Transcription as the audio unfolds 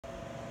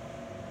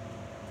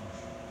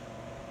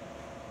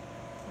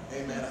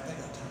Amen. I think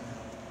I'll turn it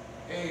on.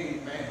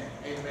 Amen.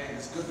 Amen.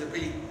 It's good to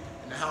be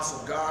in the house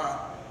of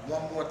God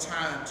one more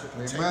time to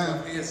partake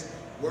of His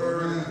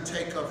Word and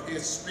partake of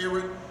His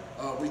Spirit.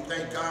 We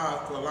thank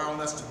God for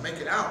allowing us to make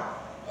it out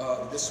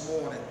this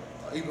morning,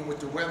 even with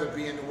the weather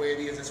being the way it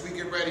is. As we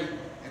get ready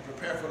and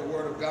prepare for the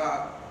Word of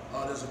God,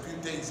 there's a few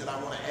things that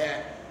I want to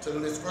add to the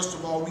list. First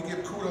of all, we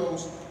give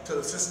kudos to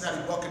the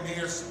Cincinnati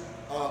Buccaneers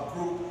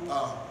group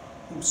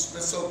who's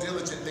been so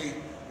diligently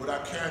with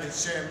our caring and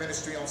sharing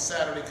ministry on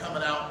Saturday,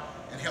 coming out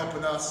and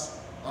helping us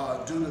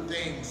do the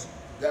things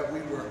that we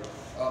were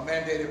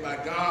mandated by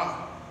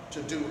God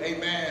to do.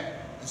 Amen.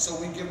 And so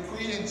we give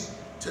credence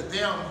to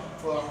them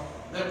for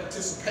their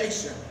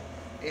participation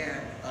in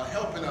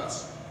helping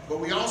us. But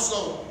we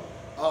also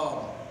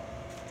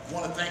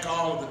want to thank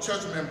all of the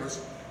church members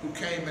who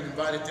came and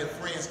invited their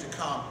friends to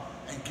come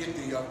and get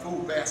the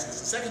food baskets.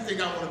 The second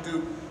thing I want to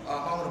do,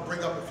 I want to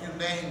bring up a few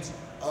names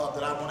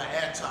that I want to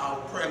add to our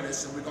prayer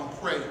list, and we're going to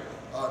pray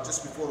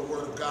just before the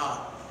Word of God.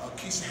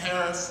 Keisha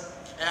Harris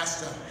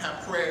asked to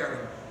have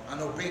prayer. I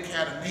know Big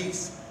had a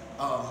niece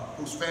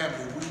whose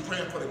family. We're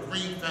praying for the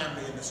Green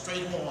family and the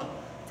Strayhorn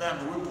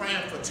family. We're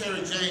praying for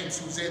Terry James,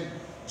 who's in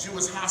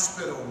Jewish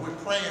hospital. We're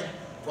praying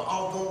for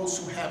all those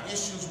who have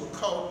issues with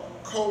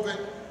COVID,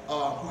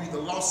 who either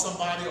lost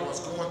somebody or is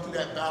going through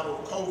that battle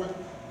of COVID.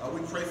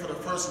 We pray for the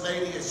First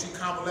Lady as she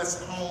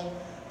convalesces at home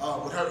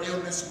with her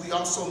illness. We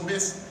also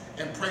miss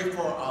and pray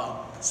for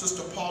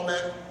Sister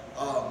Paulette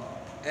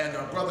and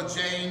Brother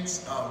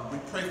James. We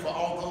pray for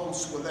all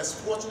those who are less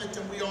fortunate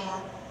than we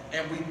are,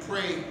 and we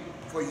pray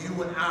for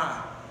you and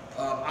I.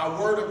 Our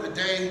word of the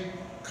day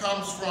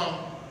comes from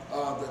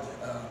the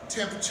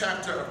 10th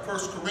chapter of 1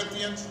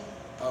 Corinthians.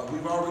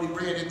 We've already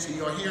read into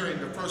your hearing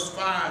the first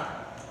 5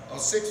 or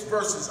 6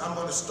 verses. I'm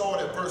going to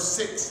start at verse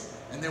 6,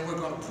 and then we're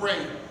going to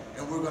pray,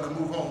 and we're going to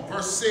move on.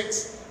 Verse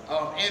 6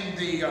 in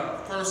the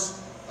 1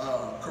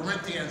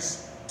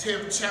 Corinthians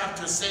 10th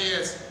chapter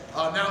says,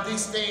 now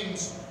these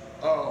things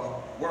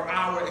were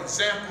our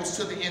examples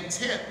to the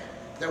intent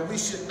that we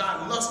should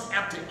not lust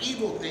after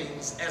evil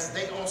things as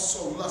they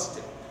also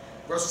lusted.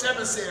 Verse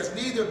 7 says,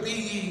 neither be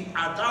ye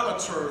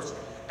idolaters,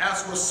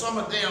 as were some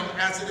of them,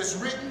 as it is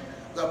written,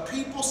 the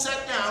people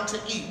sat down to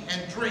eat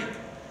and drink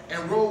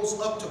and rose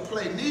up to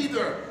play.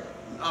 Neither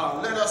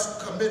let us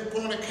commit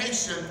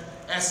fornication,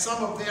 as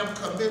some of them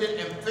committed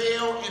and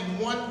fell in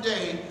one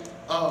day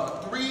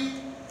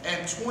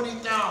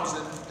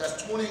 320,000,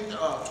 that's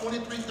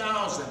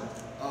 23,000.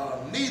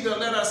 Neither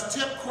let us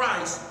tempt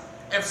Christ,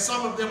 as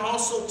some of them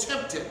also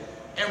tempted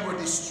and were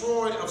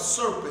destroyed of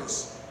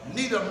serpents.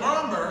 Neither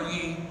murmur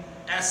ye,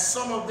 as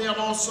some of them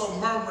also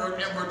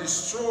murmured and were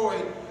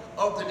destroyed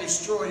of the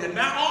destroyer.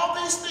 Now all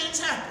these things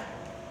happen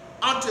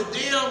unto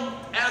them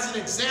as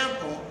an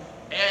example,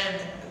 and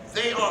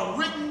they are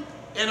written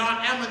in our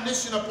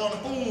admonition, upon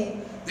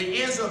whom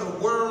the ends of the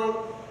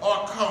world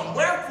are come.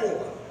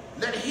 Wherefore,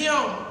 let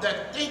him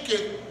that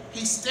thinketh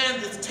he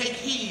standeth take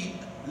heed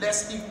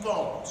lest he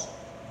falls.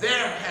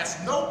 There has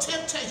no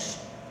temptation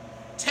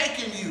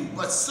taken you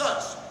but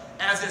such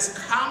as is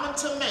common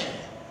to man.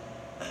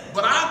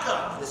 But our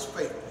God is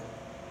faithful,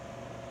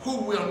 who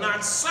will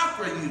not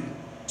suffer you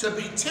to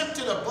be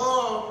tempted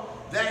above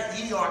that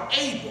ye are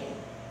able,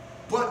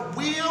 but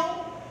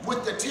will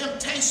with the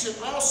temptation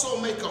also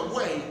make a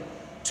way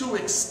to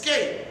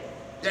escape,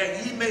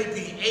 that ye may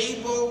be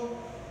able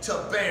to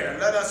bear.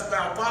 Let us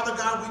bow. Father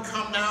God, we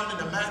come now in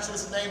the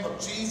matchless name of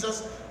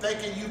Jesus,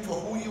 thanking you for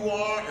who you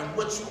are and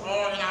what you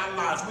are in our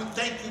lives. We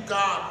thank you,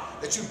 God,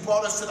 that you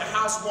brought us to the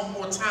house one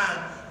more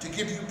time to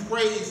give you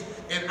praise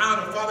and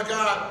honor. Father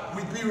God,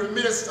 we'd be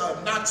remiss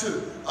not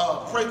to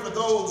pray for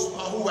those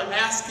who are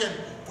asking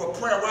for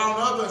prayer, around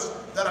others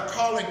that are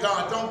calling.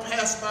 God, don't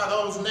pass by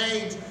those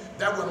names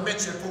that were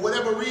mentioned. For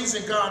whatever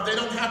reason, God, they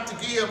don't have to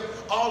give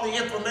all the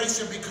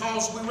information,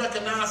 because we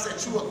recognize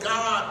that you are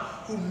God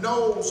who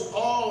knows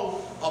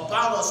all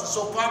about us. And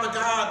so, Father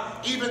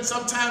God, even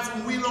sometimes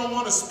when we don't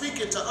want to speak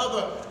it to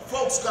other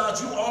folks, God,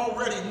 you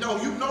already know.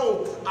 You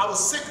know our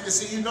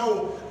sickness, and you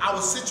know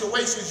our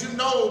situations. You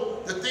know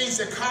the things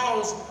that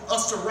cause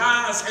us to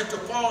rise and to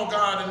fall,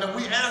 God. And then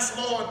we ask,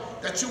 Lord,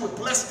 that you would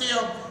bless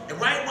them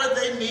and right where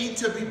they need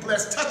to be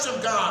blessed. Touch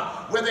them,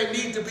 God, where they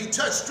need to be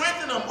touched.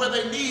 Strengthen them where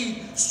they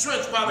need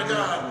strength, Father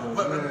God.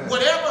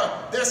 Whatever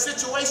their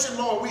situation,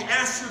 Lord, we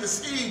ask you to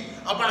see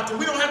about them.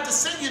 We don't have to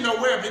send you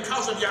nowhere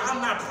because of your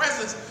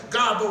omnipresence,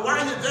 God, but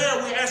while you're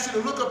there, we ask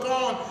you to look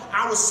upon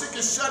our sick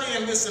and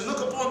shut-in list, and look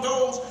upon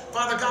those,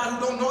 Father God, who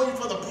don't know you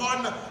for the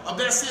pardon of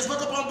their sins.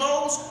 Look upon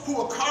those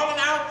who are calling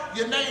out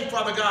your name,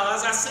 Father God.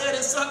 As I said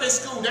in Sunday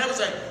school, there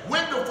was a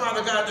window,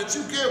 Father God, that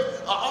you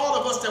give all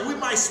of us, that we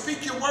might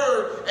speak your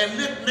word and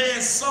lift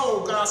man's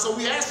soul, God. So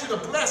we ask you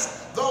to bless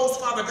those,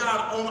 Father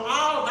God, on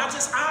all, not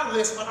just our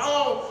list, but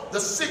all the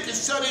sick and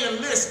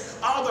shut-in lists,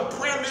 all the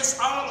prayer lists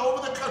all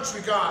over the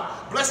country, God.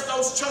 Bless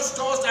those church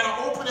doors that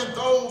are open and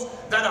those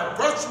that are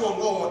virtual,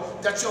 Lord,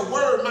 that your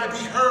word might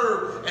be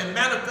heard and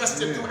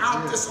manifested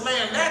throughout this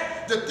land.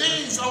 Let the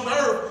things on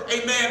earth,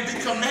 amen, be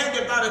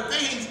commanded by the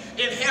things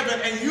in heaven,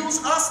 and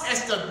use us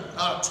as the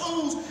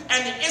tools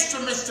and the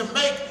instruments to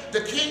make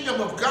the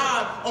kingdom of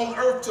God on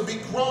earth to be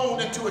grown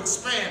and to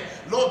expand.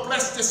 Lord,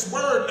 bless this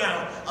word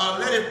now.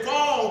 Let it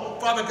fall,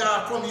 Father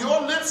God, from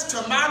your lips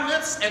to my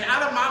lips and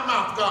out of my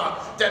mouth,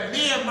 God, that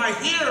men might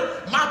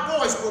hear my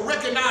voice but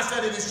recognize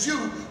that it is you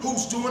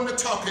who's doing the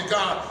talking,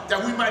 God,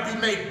 that we might be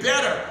made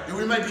better, that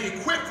we might be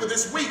equipped for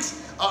this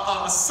week's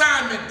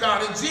assignment,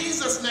 God. In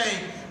Jesus'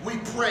 name we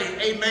pray,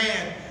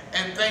 amen,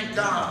 and thank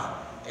God,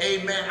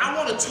 amen. I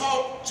want to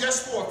talk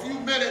just for a few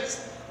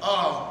minutes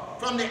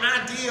from the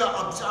idea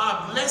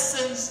of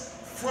lessons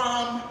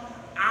from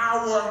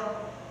our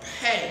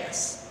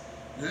past.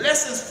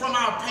 Lessons from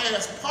our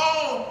past.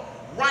 Paul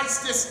writes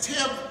this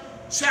 10th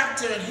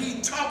chapter, and he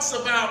talks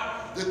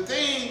about the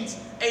things,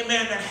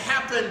 amen, that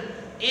happened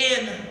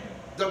in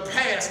the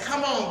past.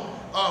 Come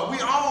on, we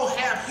all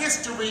have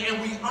history,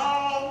 and we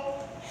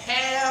all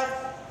have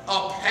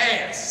a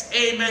past,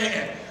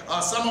 amen.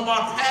 Some of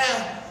our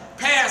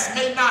past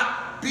may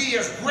not be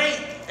as great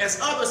as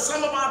others.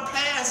 Some of our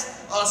past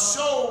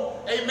show,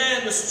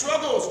 amen, the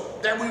struggles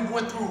that we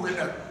went through and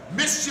the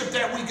mischief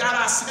that we got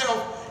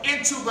ourselves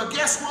into. But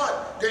guess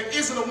what? There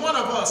isn't a one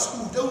of us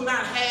who do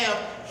not have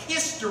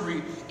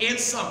history in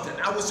something.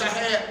 I wish I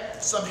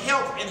had some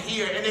help in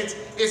here, and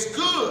it's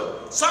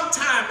good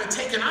sometimes to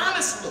take an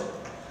honest look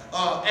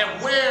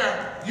at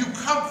where you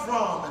come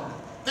from and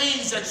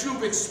things that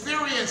you've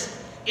experienced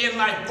in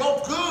life,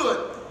 both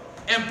good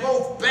and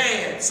both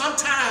bad.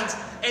 Sometimes,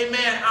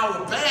 amen,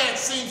 our bad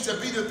seems to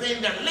be the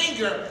thing that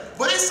linger,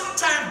 but it's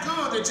sometimes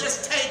good to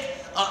just take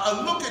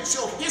a look at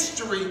your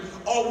history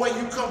or where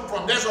you come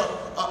from. There's a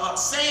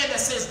saying that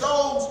says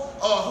those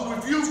who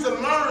refuse to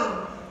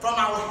learn from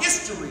our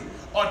history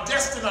are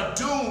destined or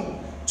doomed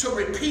to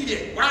repeat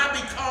it. Why?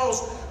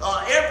 Because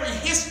every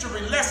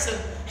history lesson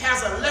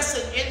has a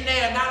lesson in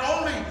there, not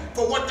only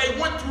for what they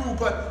went through,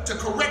 but to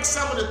correct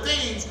some of the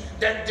things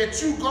that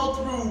you go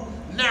through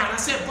now. And I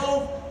said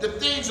both the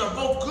things are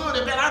both good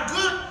and bad. Our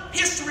good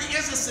history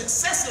is the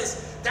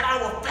successes that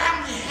our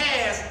family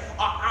has.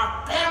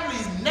 Our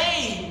family's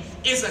name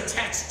is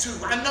attached to.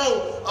 I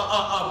know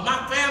my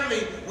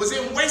family was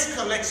in waste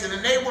collection,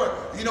 and they were,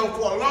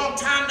 for a long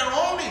time, the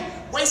only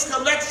waste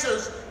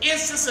collectors in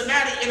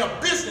Cincinnati in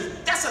a business.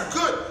 That's a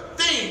good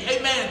thing,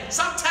 amen.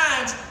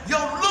 Sometimes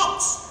your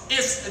looks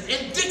is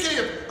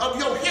indicative of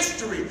your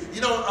history.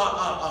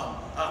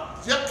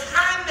 Your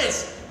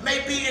kindness may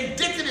be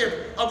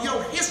indicative of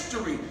your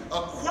history.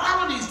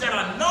 Qualities that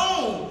are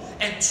known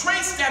and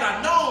traits that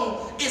are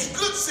known is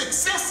good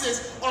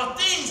successes or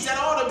things that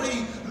ought to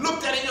be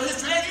looked at in your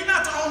history. And you're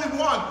not the only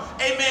one,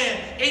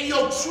 amen, in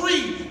your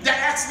tree that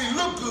actually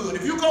look good.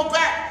 If you go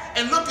back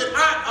and look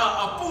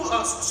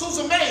at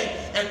Susan May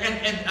and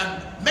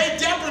May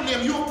Deborah and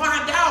them, you'll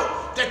find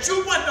out that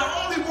you wasn't the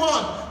only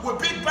one with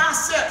big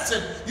biceps,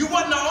 and you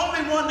wasn't the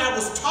only one that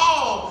was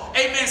tall,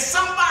 amen.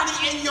 Somebody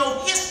in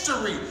your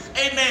history,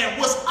 amen,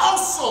 was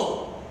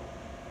also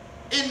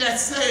in that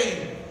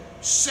same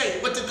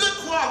shape. But the good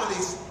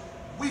qualities,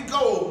 we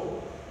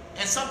go,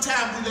 and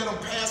sometimes we let them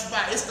pass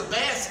by. It's the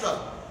bad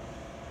stuff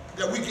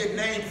that we get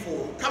named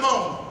for. Come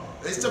on.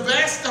 It's the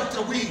bad stuff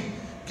that we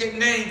get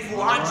named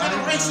for. Our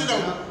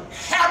generational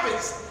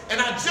habits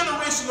and our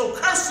generational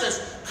curses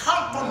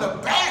come from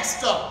the bad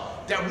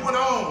stuff that went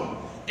on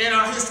in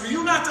our history.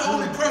 You're not the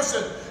only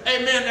person,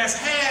 amen, that's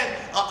had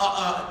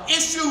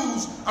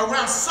issues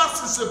around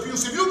substance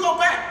abuse. If you go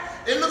back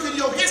and look at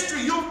your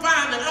history, you'll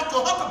find that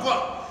Uncle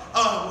Huckabuck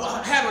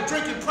had a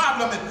drinking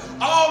problem,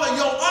 and all of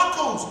your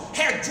uncles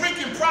had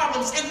drinking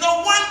problems, and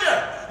no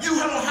wonder you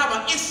don't have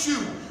an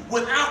issue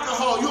with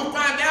alcohol. You'll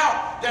find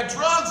out that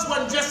drugs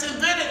wasn't just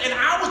invented in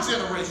our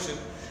generation.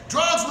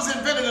 Drugs was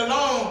invented a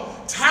long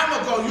time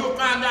ago. You'll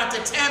find out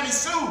that Tammy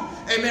Sue,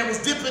 amen, was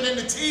dipping in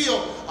the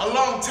till a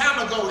long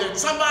time ago. That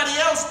somebody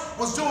else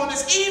was doing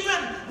this. Even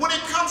when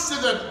it comes to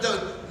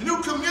the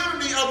new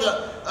community of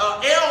the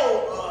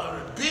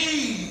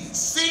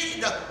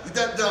LBC,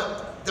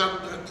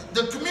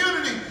 the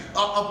community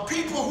of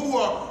people who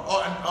are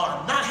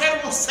not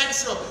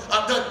heterosexual,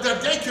 the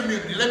gay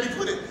community. Let me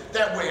put it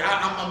that way.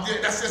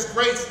 That's just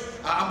grace.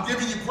 I'm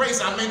giving you grace.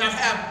 I may not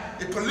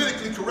have it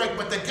politically correct,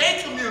 but the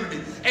gay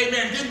community,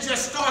 amen, didn't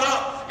just start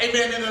up,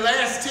 amen, in the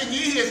last 10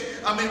 years.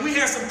 I mean, we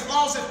had some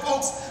closet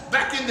folks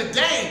back in the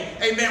day,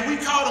 amen. We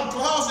called them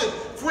closet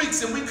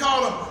freaks, and we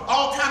called them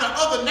all kind of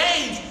other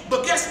names.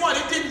 But guess what?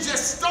 It didn't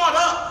just start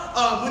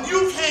up when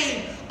you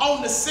came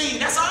on the scene.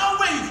 That's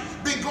always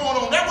been going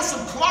on. There was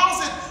some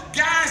closet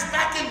guys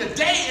back in the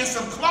day and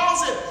some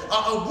closet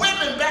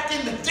women back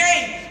in the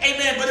day,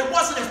 amen, but it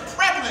wasn't as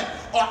prevalent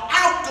or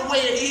out the way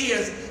it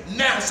is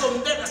now.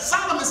 So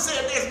Solomon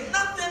said there's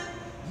nothing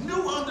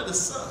new under the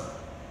sun.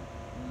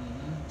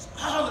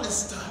 All of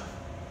this stuff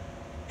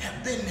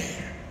have been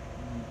there,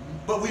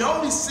 but we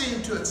only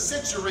seem to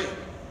accentuate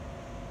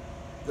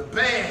the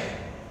bad,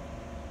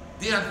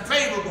 the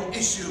unfavorable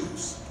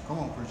issues. Come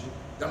on, preacher.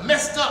 The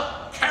messed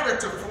up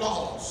character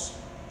flaws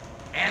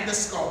and the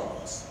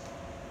scars.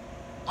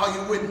 Are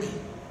you with me?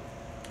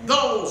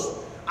 Those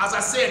as I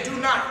said,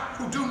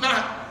 who do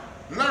not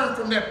learn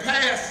from their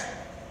past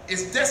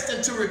is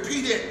destined to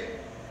repeat it.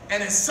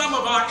 And in some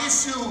of our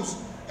issues,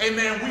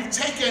 amen, we've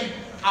taken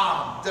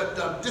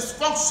the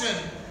dysfunction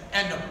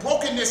and the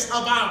brokenness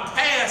of our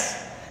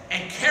past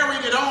and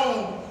carried it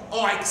on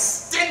or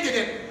extended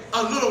it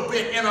a little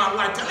bit in our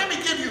life. Now, let me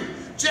give you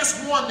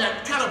just one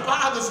that kind of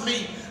bothers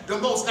me the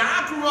most. Now,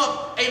 I grew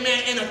up,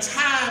 amen, in a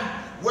time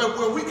where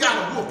we got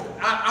a whooping.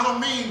 I don't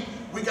mean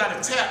we got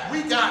a tap.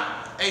 We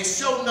got a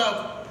show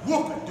enough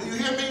whooping. Do you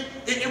hear me?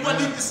 It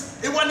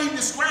wasn't even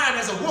described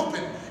as a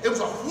whooping. It was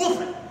a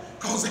whooping,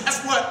 because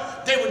that's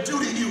what they would do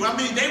to you. I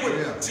mean, they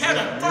would tear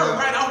the fur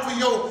right off of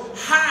your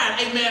hide,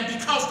 amen,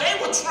 because they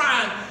were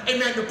trying,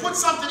 amen, to put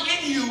something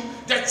in you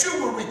that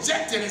you were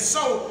rejecting. And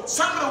so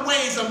some of the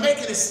ways of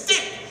making it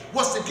stick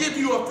was to give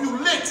you a few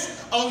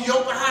licks on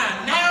your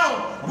behind.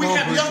 Now we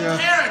have young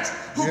parents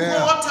who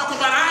grow up talking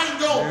about, I ain't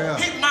gonna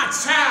hit my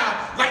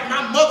child like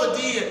my mother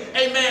did,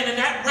 amen, and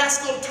that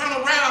rascal turn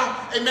around,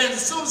 amen,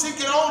 as soon as he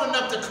get old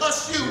enough to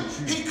cuss you,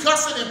 he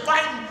cussing and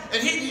fighting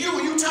and hitting you,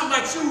 and you talking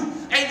about you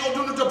ain't gonna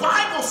do it. The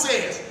Bible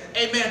says,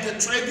 amen,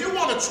 if you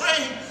want to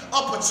train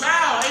up a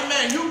child,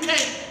 amen, you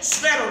can't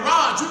spare a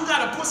rod. You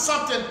got to put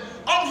something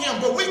on him.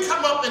 But we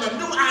come up in a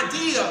new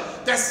idea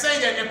that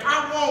say that if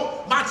I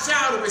want my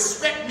child to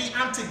respect me,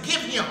 I'm to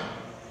give him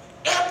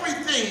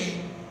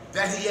everything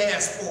that he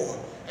asks for.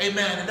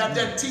 Amen. And that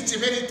doesn't teach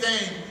him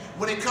anything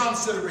when it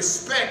comes to the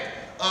respect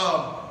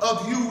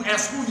of you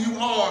as who you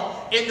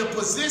are in the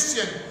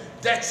position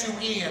that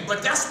you in.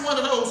 But that's one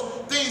of those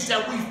things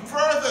that we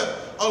further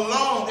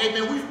along,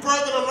 amen, we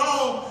furthered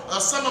along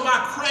some of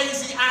our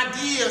crazy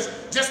ideas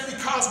just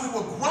because we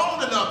were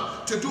grown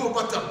enough to do it.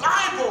 But the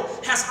Bible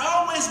has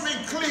always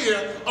been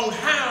clear on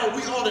how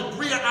we ought to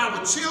rear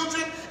our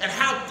children and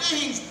how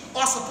things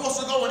are supposed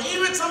to go. And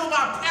even some of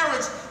our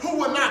parents who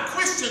were not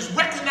Christians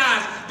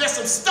recognize there's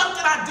some stuff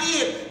that I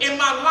did in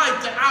my life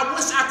that I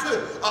wish I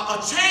could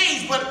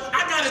change, but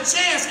I got a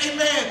chance,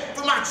 amen,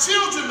 for my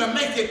children to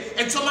make it.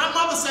 And so my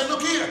mother said,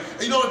 look here,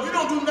 you know, if you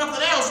don't do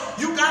nothing else,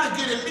 you got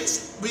to get at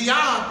least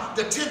beyond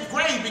the 10th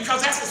grade,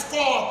 because that's as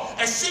far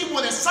as she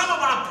went. And some of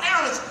our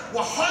parents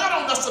were hard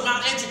on us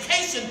about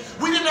education.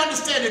 We didn't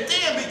understand it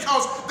then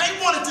because they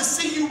wanted to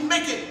see you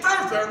make it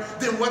further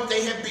than what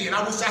they had been.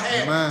 I wish I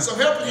had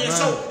some help in here.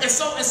 And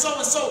so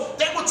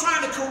they were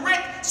trying to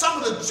correct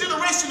some of the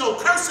generational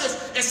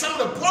curses and some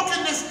of the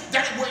brokenness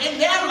that were in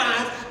their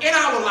lives, in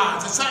our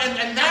lives.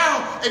 And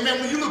now,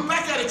 amen, when you look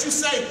back at it, you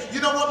say,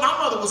 you know what, my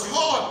mother was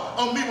hard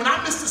on me. When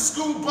I missed the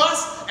school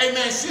bus,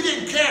 amen, she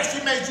didn't care.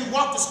 She made you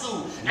walk to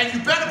school. And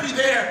you better be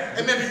there,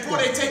 amen, before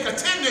they take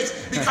attendance,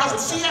 because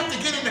if she had to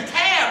get in the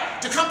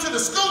cab to come to the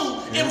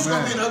school, it was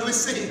going to be an ugly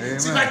scene.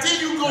 See, like then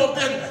you go up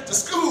there to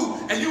school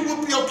and you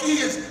whoop your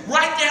kids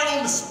right there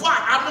on the spot.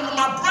 I remember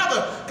my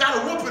brother got a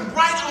whooping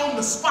right on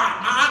the spot.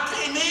 My aunt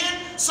came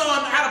in, saw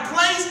him at a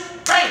place,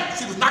 bang,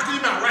 she was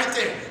knocking him out right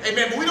there.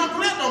 Amen. But we don't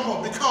do that no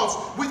more because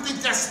we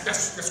think that's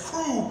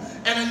cruel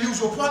and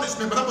unusual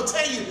punishment. But I'm going to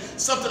tell you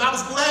something. I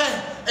was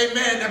glad,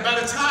 amen, that by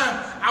the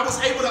time I was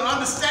able to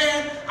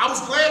understand, I was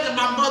glad that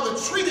my mother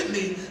treated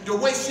me the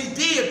way she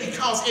did,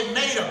 because it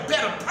made a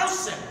better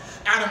person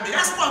out of me.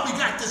 That's why we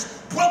got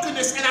this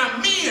brokenness in our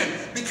men,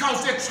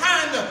 because they're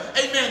trying to,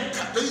 amen,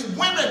 these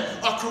women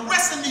are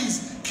caressing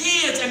these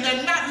kids and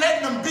they're not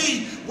letting them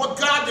be what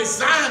God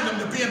designed them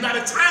to be. And by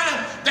the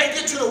time they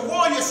get to the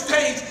warrior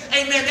stage,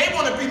 amen, they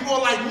want to be more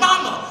like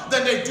mama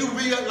than they do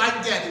real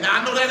like daddy. Now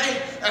I know that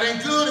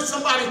ain't good, and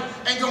somebody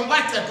ain't gonna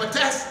like that, but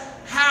that's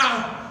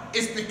how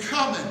it's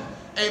becoming.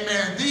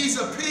 Amen. These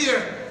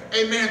appear,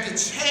 amen, to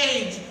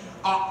change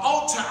or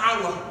alter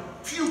our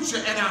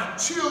future and our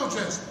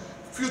children's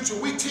future.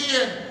 We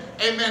tend,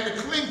 amen,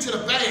 to cling to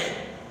the bad,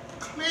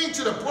 cling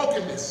to the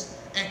brokenness,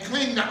 and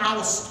cling to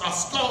our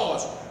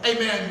scars.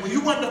 Amen. When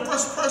you weren't the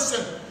first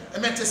person,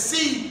 amen, to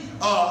see,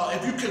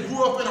 if you could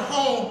grow up in a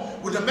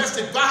home with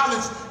domestic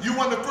violence, you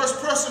weren't the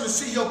first person to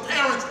see your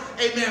parents,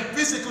 amen,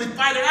 physically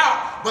fight it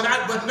out.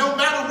 But no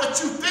matter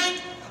what you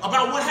think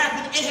about what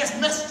happened, it has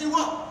messed you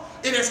up.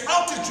 It has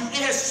altered you.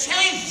 It has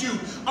changed you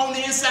on the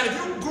inside. If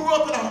you grew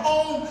up in a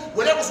home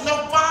where there was no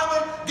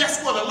father,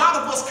 guess what? A lot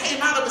of us came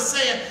out of it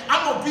saying,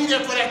 I'm going to be there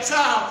for that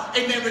child,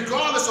 amen,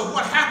 regardless of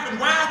what happened.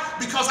 Why?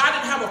 Because I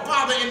didn't have a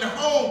father in the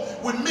home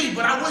with me.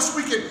 But I wish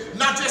we could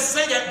not just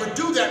say that, but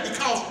do that,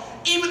 because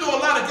even though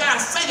a lot of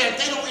guys say that,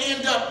 they don't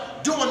end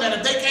up doing that.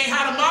 If they can't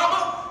have a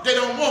mama, they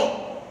don't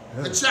want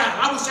the child.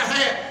 I wish I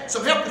had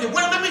some help with it.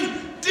 Well, let me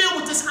deal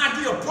with this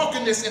idea of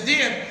brokenness, and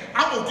then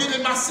I'm going to get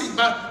in my seat.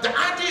 But the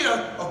idea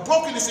of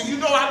brokenness, and you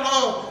know I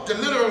love the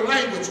literal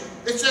language.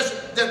 It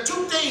says there are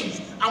two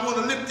things I want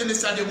to lift in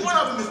this idea. One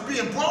of them is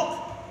being broke,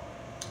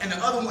 and the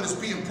other one is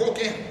being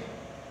broken.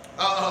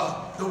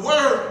 The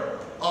word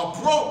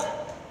broke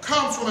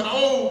comes from an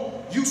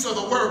old use of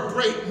the word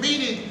break,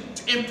 meaning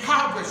to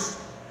impoverish,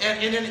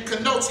 and it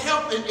connotes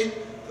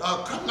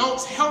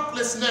connotes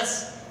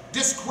helplessness,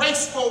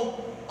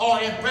 disgraceful, or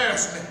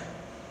embarrassment.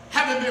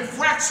 Having been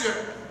fractured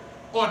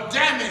or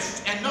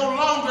damaged and no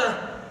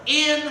longer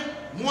in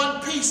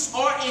one piece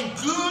or in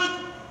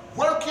good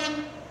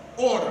working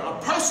order. A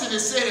person, it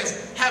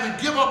says, having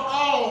given up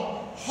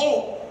all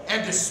hope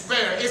and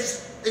despair.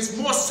 It's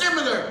more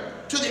similar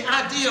to the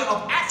idea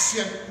of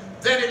action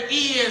than it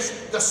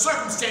is the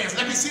circumstance.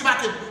 Let me see if I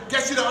can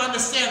get you to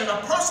understand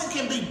that a person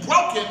can be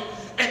broken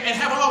and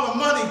have all the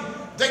money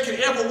they could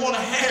ever want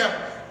to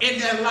have in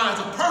their lives.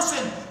 A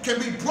person can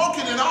be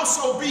broken and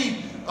also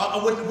be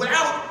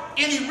without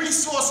any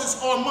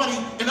resources or money.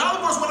 In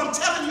other words, what I'm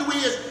telling you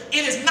is,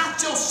 it is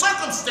not your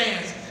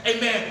circumstance,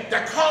 amen,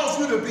 that caused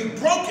you to be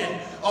broken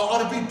or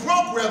to be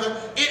broke,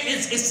 rather.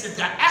 It's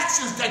the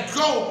actions that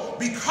go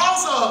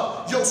because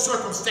of your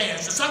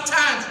circumstances.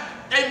 Sometimes,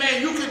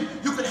 amen, you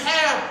can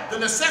have the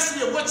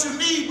necessity of what you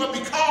need, but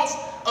because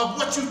of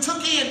what you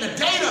took in, the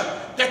data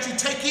that you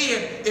take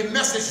in, it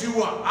messes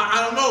you up.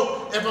 I don't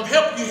know if I'm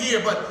helping you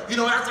here, but you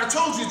know, as I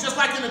told you, just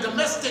like in a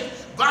domestic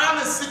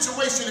violence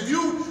situation, if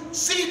you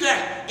see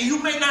that and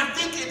you may not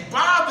think it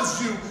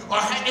bothers you or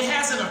it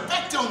has an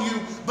effect on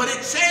you, but it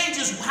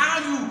changes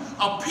how you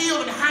appeal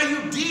and how you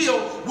deal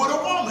with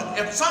a woman.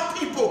 If some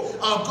people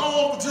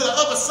go over to the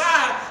other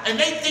side and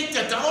they think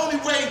that the only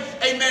way,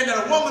 amen,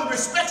 that a woman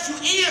respects you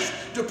is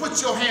to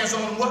put your hands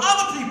on them, well,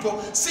 other people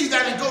see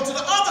that and go to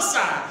the other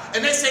side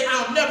and they say,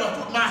 I'll never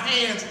put my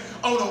hands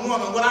on a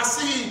woman. What I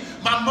see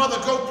my mother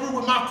go through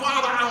with my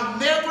father, I'll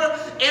never,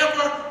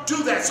 ever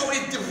do that. So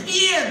it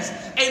depends,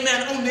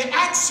 amen, on the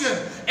action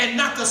and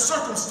not the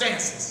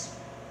circumstances.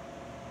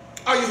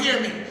 Are you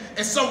hearing me?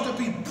 And so to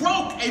be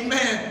broke,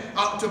 amen,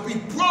 to be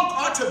broke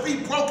or to be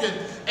broken,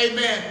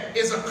 amen,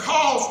 is a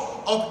cause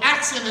of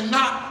action and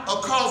not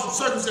a cause of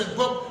circumstance.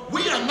 But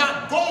we are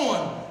not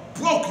born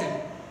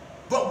broken,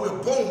 but we're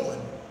born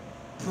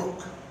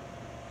broke.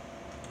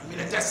 I mean,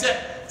 that's it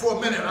for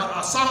a minute.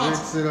 Psalms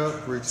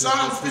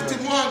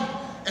 51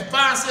 and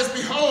 5 says,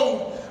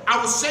 behold, I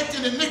was shaped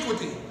in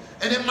iniquity,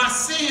 and in my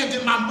sin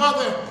did my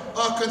mother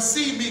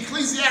conceive me.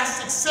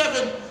 Ecclesiastes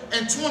 7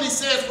 and 20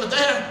 says, for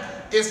there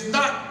is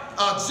not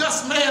a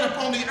just man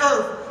upon the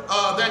earth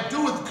that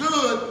doeth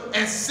good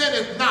and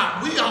sinneth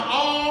not. We have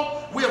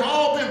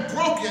all been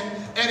broken,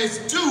 and it's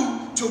due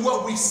to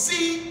what we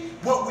see,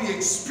 what we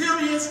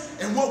experience,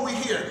 and what we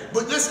hear.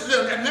 But listen,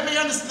 and let me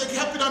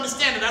help you to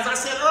understand it. As I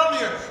said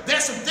earlier,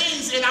 there's some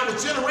things in our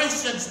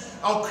generations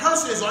or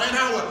curses or in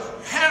our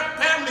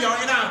family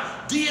or in our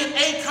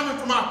DNA coming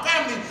from our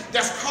family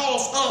that's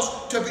caused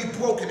us to be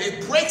broken.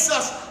 It breaks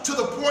us to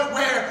the point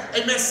where,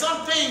 amen,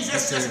 some things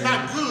it's just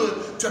not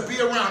good to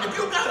be around. If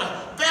you got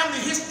a family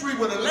history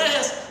where the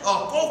last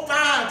 4,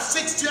 5,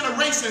 6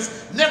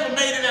 generations never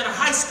made it out of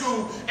high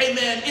school,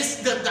 amen, it's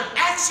the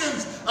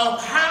actions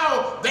of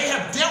how they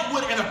have dealt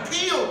with and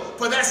appealed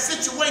for that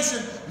situation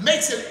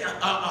makes it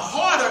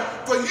harder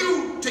for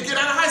you to get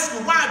out of high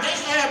school. Why? They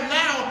have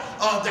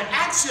now the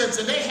actions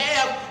and they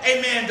have,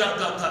 amen,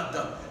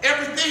 the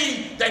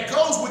everything that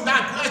goes with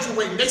not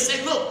graduating. They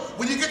say, look,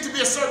 when you get to be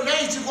a certain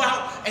age, you go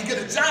out and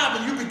get a job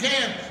and you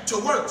began to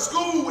work.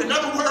 School, in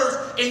other words,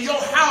 in your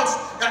house,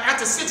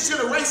 after 6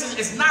 generations,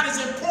 is not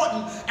as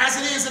important as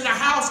it is in the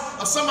house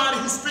of somebody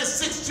who spent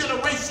 6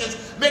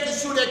 generations making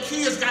sure their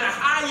kids got a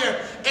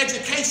higher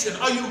education.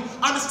 Are you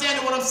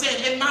understanding what I'm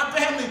saying? In my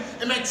family,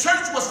 amen,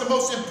 church was the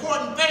most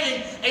important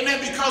thing,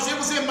 amen, because it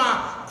was in my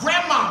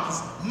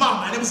grandmama's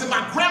mama, and it was in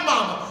my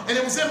grandmama, and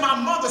it was in my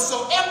mother.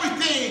 So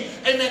everything,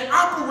 amen,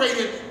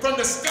 operated from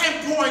the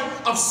standpoint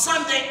of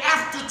Sunday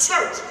after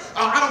church.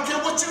 I don't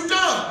care what you've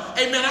done,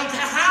 amen, I don't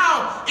care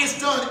how it's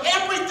done.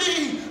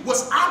 Everything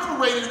was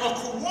operated or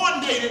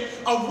coordinated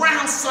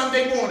around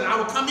Sunday morning. I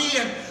would come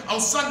in on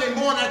Sunday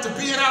morning after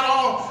being out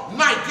all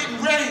night,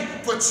 getting ready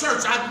for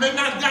church. I may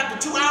not have got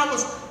the 2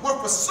 hours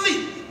worth of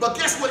sleep, but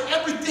guess what?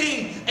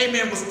 Everything,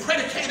 amen, was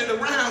predicated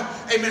around,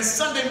 amen,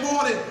 Sunday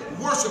morning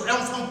worship. And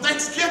on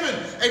Thanksgiving,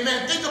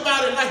 amen, think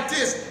about it like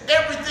this.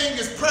 Everything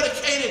is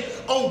predicated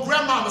on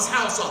grandmama's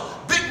house or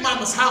big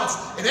mama's house.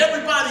 And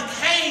everybody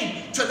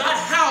came to that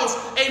house,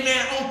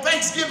 amen, on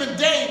Thanksgiving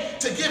Day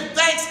to give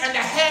thanks and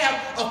to have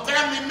a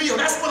family meal.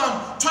 That's what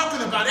I'm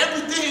talking about.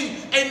 Everything,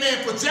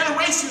 amen, for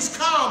generations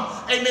come,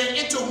 amen,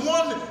 into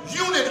one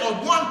unit or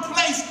one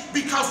place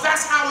because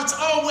that's how it's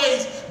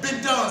always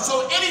been done.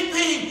 So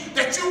anything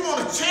that you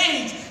want to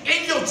change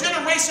in your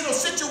generational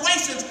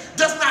situations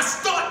does not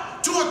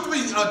start 2 or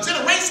 3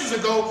 generations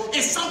ago.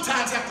 It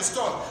sometimes has to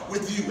start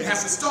with you. It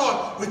has to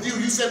start with you.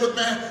 You say, look,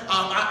 man,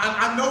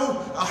 I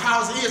know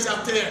how it is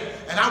out there,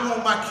 and I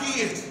want my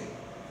kids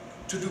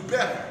to do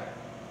better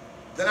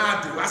than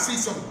I do. I see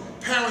some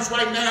parents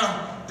right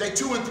now, they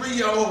 2 and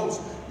 3-year-olds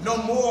know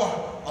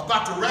more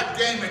about the rap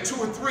game at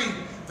 2 and 3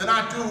 than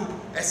I do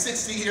at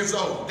 60 years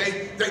old.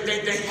 They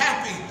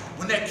happy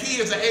when their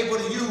kids are able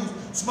to use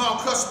small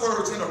cuss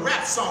words in a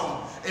rap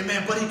song,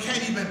 amen, but he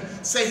can't even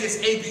say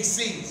his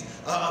ABCs.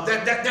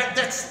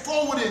 That's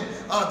forwarding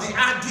the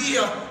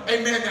idea,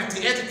 amen, that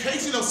the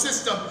educational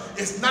system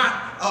is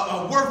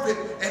not worth it,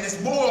 and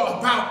it's more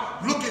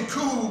about looking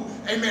cool,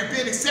 amen,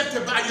 being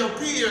accepted by your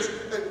peers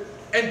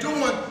and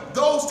doing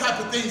those type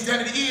of things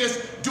than it is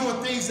doing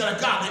things that are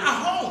godly.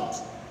 Our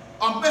homes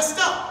are messed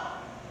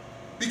up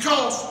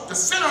because the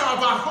center of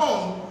our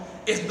home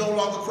is no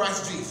longer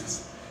Christ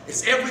Jesus.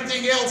 It's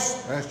everything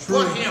else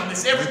but him.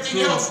 It's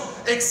everything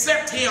else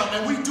except him.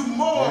 And we do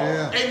more,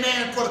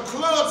 amen, for the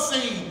club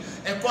scene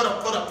and for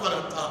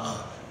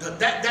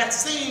that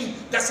scene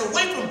that's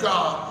away from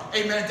God,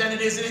 amen, than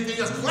it is anything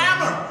else.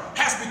 Glamour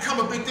has become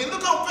a big thing.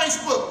 Look on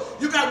Facebook.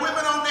 You got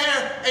women on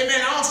there,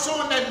 amen, all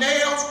showing their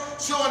nails,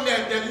 showing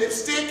their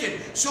lipstick,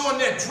 and showing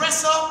their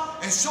dress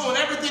up, and showing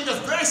everything. That's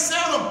very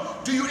seldom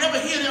do you ever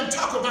hear them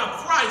talk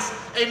about Christ,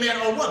 amen,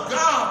 or what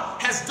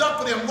God has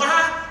done for them.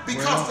 Why?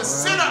 Because the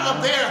center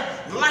of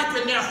their life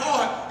and their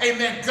heart,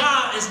 amen,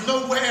 God is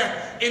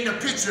nowhere in the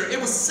picture. It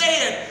was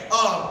said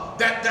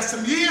that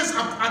some years,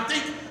 I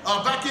think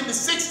back in the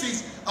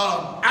 60s,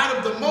 out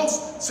of the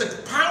most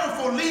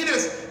powerful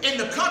leaders in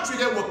the country,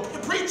 there were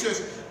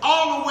preachers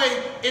all the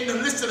way in the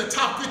list of the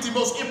top 50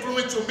 most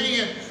influential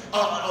men,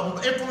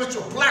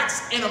 influential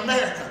blacks in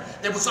America.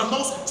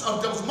 Most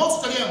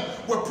of them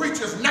were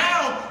preachers.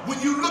 Now,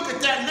 when you look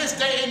at that list,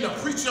 there ain't a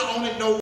preacher on it no